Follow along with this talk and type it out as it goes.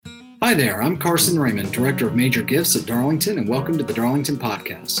Hi there, I'm Carson Raymond, Director of Major Gifts at Darlington, and welcome to the Darlington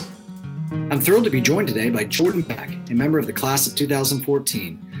Podcast. I'm thrilled to be joined today by Jordan Beck, a member of the class of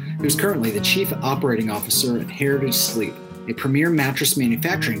 2014, who's currently the Chief Operating Officer at Heritage Sleep, a premier mattress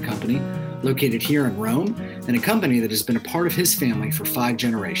manufacturing company located here in Rome, and a company that has been a part of his family for 5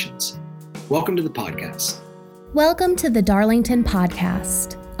 generations. Welcome to the podcast. Welcome to the Darlington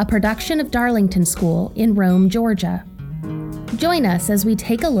Podcast, a production of Darlington School in Rome, Georgia. Join us as we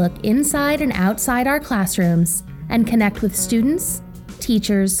take a look inside and outside our classrooms and connect with students,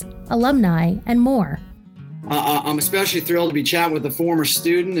 teachers, alumni, and more. I'm especially thrilled to be chatting with a former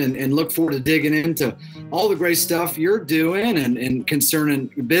student and look forward to digging into all the great stuff you're doing and concerning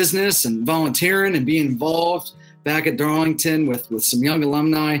business and volunteering and being involved back at Darlington with some young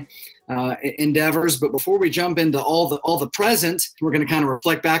alumni endeavors. But before we jump into all the present, we're going to kind of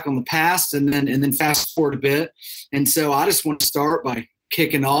reflect back on the past and then fast forward a bit. And so I just want to start by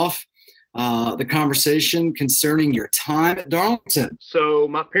kicking off the conversation concerning your time at Darlington. So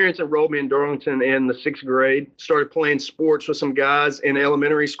my parents enrolled me in Darlington in the 6th grade, started playing sports with some guys in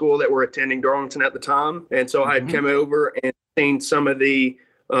elementary school that were attending Darlington at the time. And so I had come over and seen some of the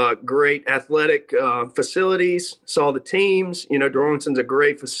great athletic facilities, saw the teams. You know, Darlington's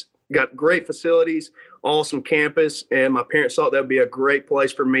got great facilities, awesome campus, and my parents thought that would be a great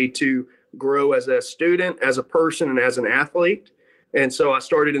place for me to grow as a student, as a person, and as an athlete. And so I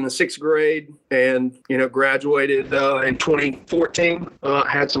started in the 6th grade and, graduated in 2014.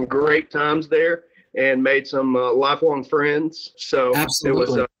 Had some great times there and made some lifelong friends. So Absolutely.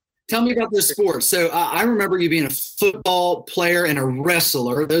 It was Tell me about this sport. So I remember you being a football player and a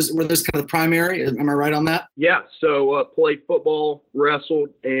wrestler. Were those kind of the primary? Am I right on that? Yeah. So played football,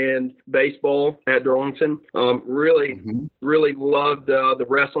 wrestled, and baseball at Darlington. Really loved the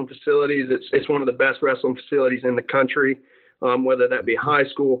wrestling facilities. It's one of the best wrestling facilities in the country. Whether that be high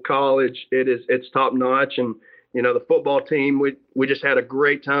school, college, it's top notch. And the football team, we just had a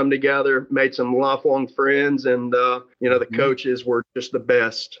great time together, made some lifelong friends, and the coaches were just the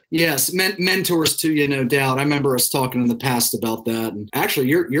best. Yes, mentors to you, no doubt. I remember us talking in the past about that. And actually,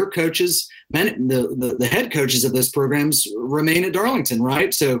 your coaches, the head coaches of those programs, remain at Darlington,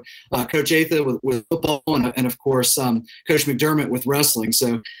 right? So Coach Atha with football, and of course Coach McDermott with wrestling.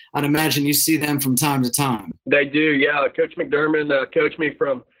 So I'd imagine you see them from time to time. They do, yeah. Coach McDermott coached me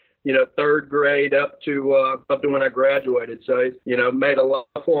from 3rd grade up to when I graduated. So, made a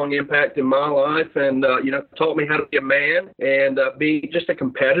lifelong impact in my life and, taught me how to be a man and be just a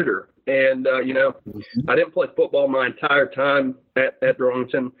competitor. And, I didn't play football my entire time at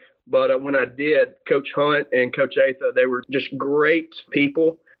Darlington, but when I did, Coach Hunt and Coach Atha, they were just great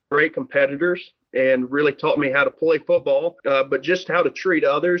people, great competitors, and really taught me how to play football, but just how to treat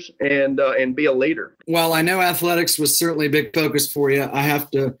others and be a leader. Well, I know athletics was certainly a big focus for you. I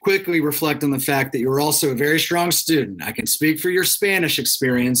have to quickly reflect on the fact that you were also a very strong student. I can speak for your Spanish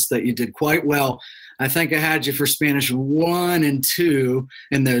experience that you did quite well. I think I had you for Spanish 1 and 2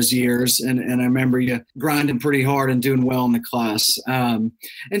 in those years, and I remember you grinding pretty hard and doing well in the class. And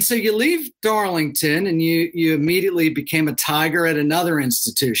so you leave Darlington, and you immediately became a Tiger at another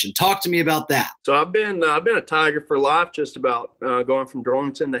institution. Talk to me about that. So I've been a Tiger for life, just about going from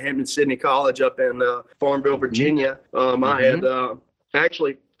Darlington to Hampton-Sydney College up in Farmville, Virginia. I had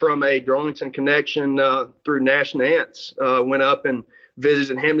actually from a Darlington connection through Nash Nance, went up and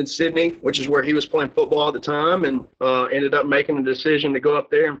visited Hampton-Sydney, which is where he was playing football at the time, and ended up making the decision to go up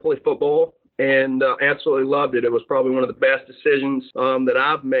there and play football, and absolutely loved it. It was probably one of the best decisions that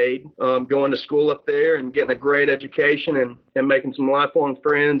I've made, going to school up there and getting a great education and making some lifelong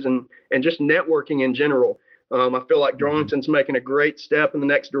friends and just networking in general. I feel like Darlington's making a great step in the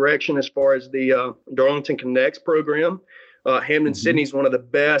next direction as far as the Darlington Connects program. Hampton-Sydney is one of the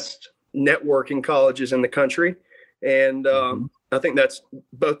best networking colleges in the country, and I think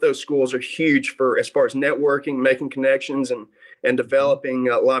both those schools are huge for as far as networking, making connections, and developing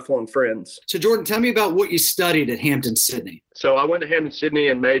lifelong friends. So, Jordan, tell me about what you studied at Hampton-Sydney. So I went to Hampton-Sydney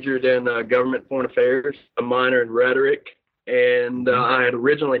and majored in government foreign affairs, a minor in rhetoric, and I had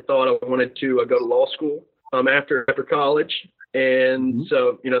originally thought I wanted to go to law school after college, and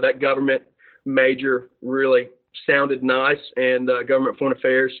so that government major really sounded nice, and government foreign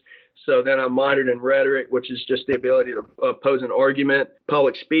affairs. So then I minored in rhetoric, which is just the ability to pose an argument,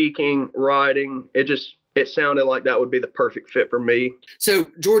 public speaking, writing. It sounded like that would be the perfect fit for me. So,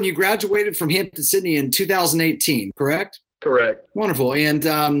 Jordan, you graduated from Hampton-Sydney in 2018, correct? Correct. Wonderful. And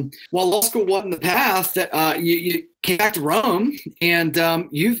while law school wasn't the path, you came back to Rome, and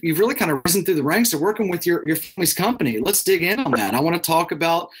you've really kind of risen through the ranks of working with your family's company. Let's dig in on that. I want to talk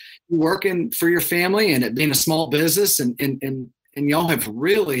about working for your family and it being a small business and and y'all have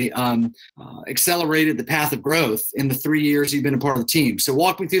really accelerated the path of growth in the 3 years you've been a part of the team. So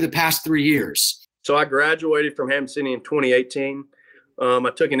walk me through the past 3 years. So I graduated from Hampton City in 2018.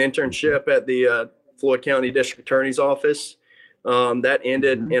 I took an internship at the Floyd County District Attorney's Office. That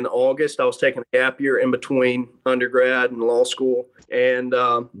ended in August. I was taking a gap year in between undergrad and law school, and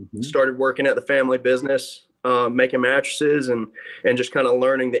started working at the family business, making mattresses and just kind of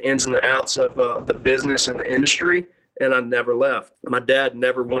learning the ins and the outs of the business and the industry. And I never left. My dad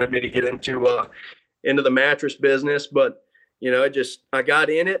never wanted me to get into the mattress business, but I got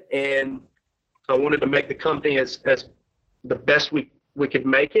in it, and I wanted to make the company as the best we could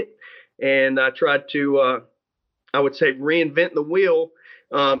make it. And I tried to, I would say, reinvent the wheel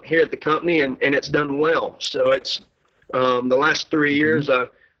here at the company, and it's done well. So it's the last 3 years, I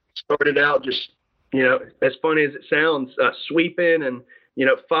started out just, as funny as it sounds, sweeping and,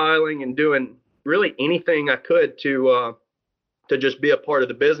 filing and doing really anything I could to just be a part of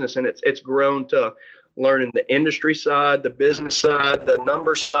the business. And it's grown to learning the industry side, the business side, the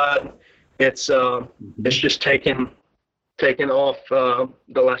number side. It's just taken off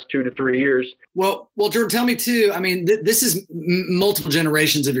the last 2 to 3 years. Well, Jordan, tell me too. I mean, this is multiple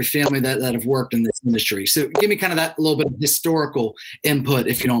generations of your family that have worked in this industry. So give me kind of that little bit of historical input,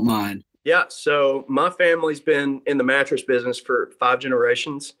 if you don't mind. Yeah. So my family's been in the mattress business for 5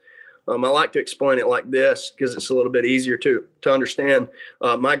 generations. I like to explain it like this because it's a little bit easier to understand.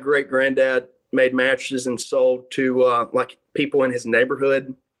 My great granddad made mattresses and sold to like people in his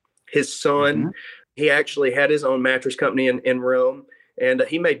neighborhood. His son, he actually had his own mattress company in Rome, and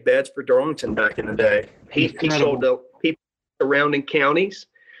he made beds for Darlington back in the day. He sold to people surrounding counties.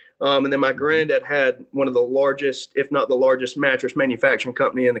 And then my granddad had one of the largest, if not the largest, mattress manufacturing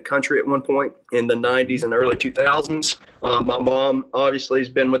company in the country at one point in the 90s and early 2000s. My mom obviously has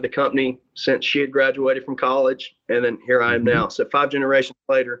been with the company since she had graduated from college, and then here I am now. So 5 generations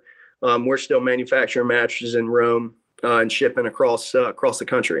later, we're still manufacturing mattresses in Rome and shipping across the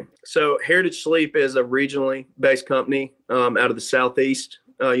country. So Heritage Sleep is a regionally based company out of the Southeast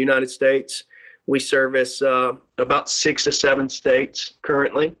United States. We service about 6 to 7 states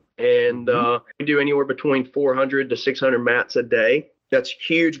currently. And we do anywhere between 400 to 600 mats a day. That's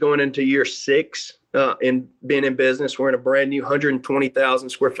huge going into year 6 in being in business. We're in a brand new 120,000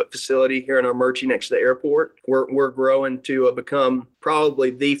 square foot facility here in our Murchie next to the airport. We're growing to become probably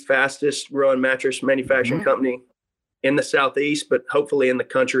the fastest growing mattress manufacturing company in the Southeast, but hopefully in the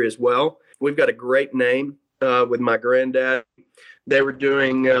country as well. We've got a great name with my granddad. They were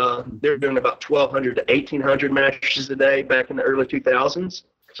doing about 1,200 to 1,800 mattresses a day back in the early 2000s.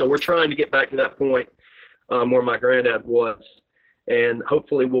 So we're trying to get back to that point where my granddad was, and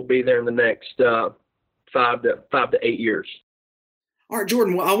hopefully we'll be there in the next 5 to 8 years. All right,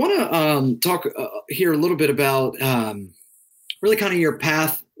 Jordan. Well, I want to talk here a little bit about really kind of your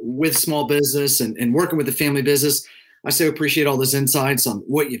path with small business and working with the family business. I so appreciate all those insights on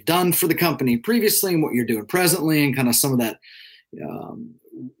what you've done for the company previously and what you're doing presently, and kind of some of that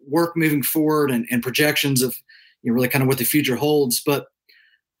work moving forward and projections of really kind of what the future holds. But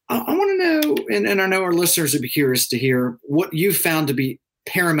I want to know, and I know our listeners would be curious to hear what you found to be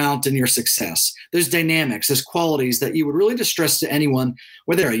paramount in your success. Those dynamics, those qualities that you would really just stress to anyone,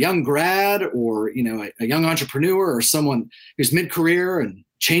 whether a young grad or a young entrepreneur or someone who's mid-career and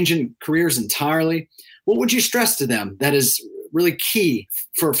changing careers entirely. What would you stress to them that is really key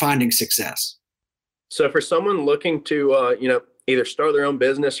for finding success? So for someone looking to either start their own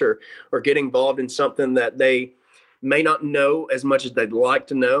business or get involved in something that they may not know as much as they'd like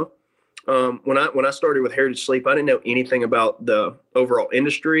to know. When I started with Heritage Sleep, I didn't know anything about the overall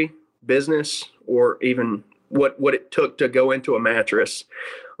industry, business, or even what it took to go into a mattress.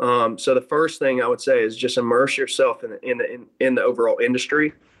 So the first thing I would say is just immerse yourself in the overall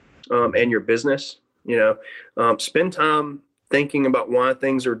industry and your business. Spend time thinking about why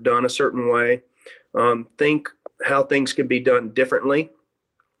things are done a certain way. Think how things could be done differently,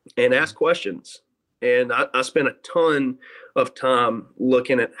 and ask questions. And I spent a ton of time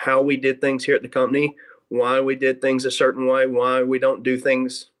looking at how we did things here at the company, why we did things a certain way, why we don't do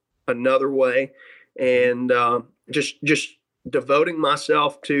things another way, and just devoting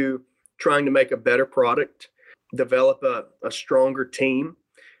myself to trying to make a better product, develop a stronger team,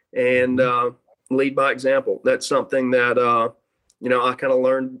 and lead by example. That's something that I kind of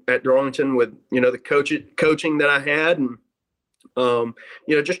learned at Darlington with the coaching that I had, and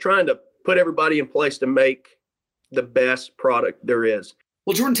just trying to put everybody in place to make the best product there is.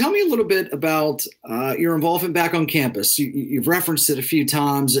 Well, Jordan, tell me a little bit about your involvement back on campus. You've referenced it a few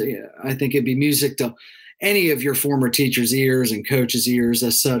times. I think it'd be music to any of your former teachers' ears and coaches' ears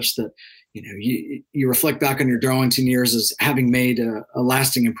as such that you reflect back on your Darlington years as having made a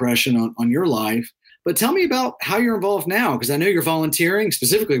lasting impression on your life. But tell me about how you're involved now, because I know you're volunteering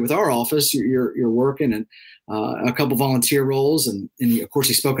specifically with our office. You're working in a couple volunteer roles, and of course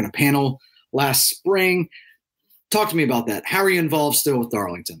you spoke in a panel last spring. Talk to me about that. How are you involved still with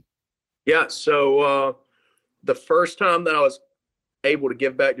Darlington? Yeah, so the first time that I was able to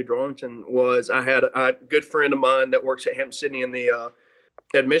give back to Darlington was I had a good friend of mine that works at Hampton-Sydney in the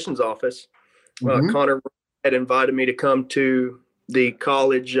admissions office. Connor had invited me to come to the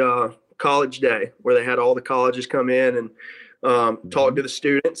college day where they had all the colleges come in and talk to the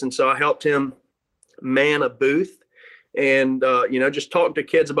students. And so I helped him man a booth and, just talk to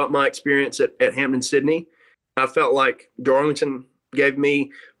kids about my experience at Hampton-Sydney. I felt like Darlington gave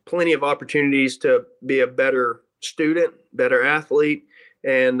me plenty of opportunities to be a better student, better athlete,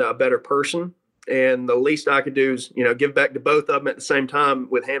 and a better person. And the least I could do is, give back to both of them at the same time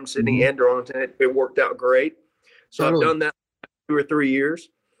with Hampton-Sydney and Darlington. It worked out great. So I've done that 2 or 3 years.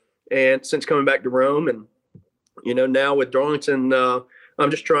 And since coming back to Rome, and, now with Darlington,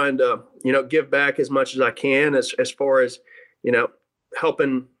 I'm just trying to, give back as much as I can as far as,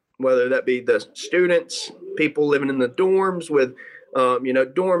 helping, whether that be the students, people living in the dorms with,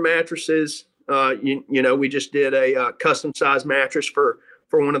 dorm mattresses. We just did a custom size mattress for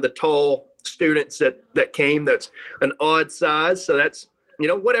one of the tall students that came. That's an odd size. So that's,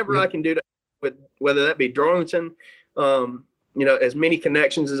 whatever I can do with, whether that be Darlington, as many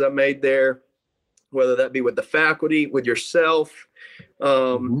connections as I made there, whether that be with the faculty, with yourself,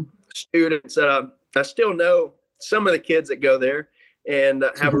 students that I still know some of the kids that go there and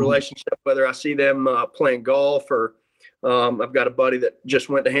have a relationship, whether I see them playing golf or I've got a buddy that just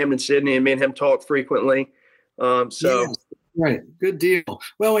went to Hampton-Sydney and me and him talk frequently. Right. Good deal.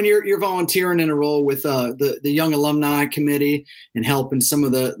 Well, and you're volunteering in a role with the Young Alumni Committee and helping some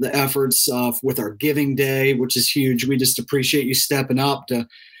of the efforts with our Giving Day, which is huge. We just appreciate you stepping up to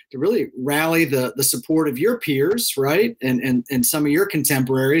really rally the support of your peers, right? And some of your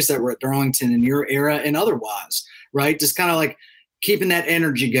contemporaries that were at Darlington in your era and otherwise, right? Just kind of like keeping that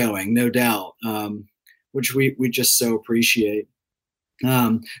energy going, no doubt, which we just so appreciate.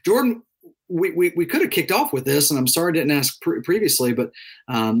 Jordan, we could have kicked off with this, and I'm sorry I didn't ask previously, but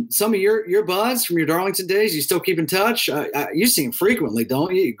some of your buds from your Darlington days, you still keep in touch? You see them frequently,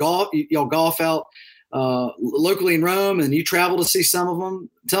 don't you? Y'all golf out locally in Rome, and you travel to see some of them.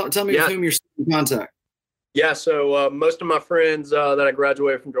 Tell me with whom you're still in contact. Yeah, so most of my friends that I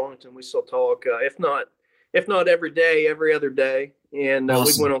graduated from Darlington, we still talk, if not every day, every other day. And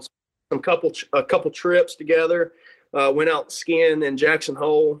Awesome. We went on a couple trips together. Went out skiing in Jackson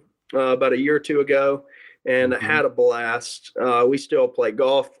Hole about a year or two ago, and had a blast. We still play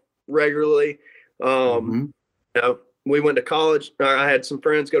golf regularly. We went to college. I had some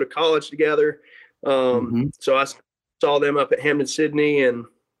friends go to college together. So I saw them up at Hampton-Sydney and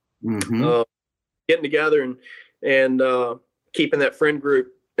getting together and keeping that friend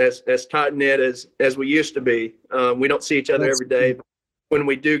group as tight knit as we used to be. We don't see each other every day, but when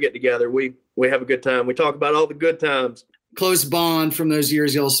we do get together, we have a good time. We talk about all the good times. Close bond from those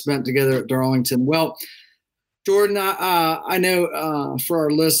years y'all spent together at Darlington. Well, Jordan, I know for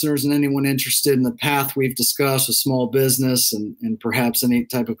our listeners and anyone interested in the path we've discussed with small business and perhaps any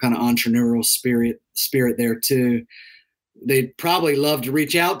type of kind of entrepreneurial spirit there too, they'd probably love to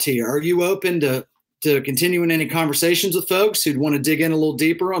reach out to you. Are you open to continuing any conversations with folks who'd want to dig in a little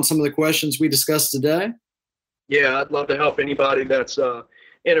deeper on some of the questions we discussed today? Yeah, I'd love to help anybody that's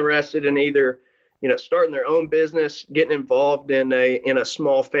interested in either, starting their own business, getting involved in a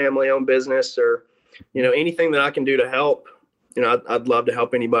small family-owned business, or, anything that I can do to help. I'd love to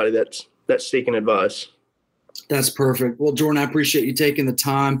help anybody that's seeking advice. That's perfect. Well, Jordan, I appreciate you taking the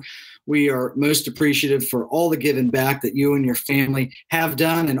time. We are most appreciative for all the giving back that you and your family have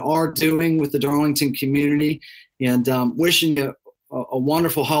done and are doing with the Darlington community, and wishing you a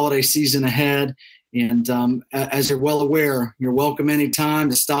wonderful holiday season ahead. And as you're well aware, you're welcome anytime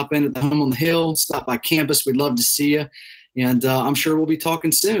to stop in at the Home on the Hill, stop by campus. We'd love to see you. And I'm sure we'll be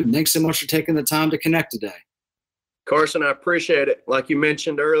talking soon. Thanks so much for taking the time to connect today. Carson, I appreciate it. Like you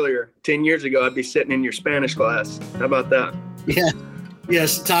mentioned earlier, 10 years ago, I'd be sitting in your Spanish class. How about that? Yeah.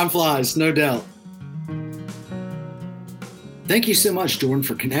 Yes, time flies, no doubt. Thank you so much, Jordan,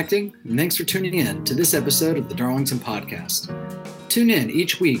 for connecting. And thanks for tuning in to this episode of the Darlington Podcast. Tune in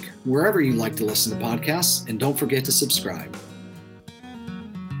each week wherever you like to listen to podcasts, and don't forget to subscribe.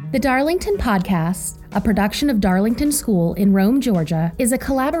 The Darlington Podcast, a production of Darlington School in Rome, Georgia, is a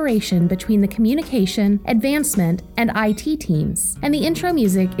collaboration between the Communication, Advancement, and IT teams, and the intro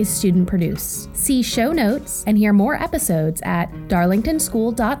music is student-produced. See show notes and hear more episodes at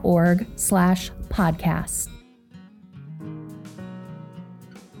darlingtonschool.org/podcast.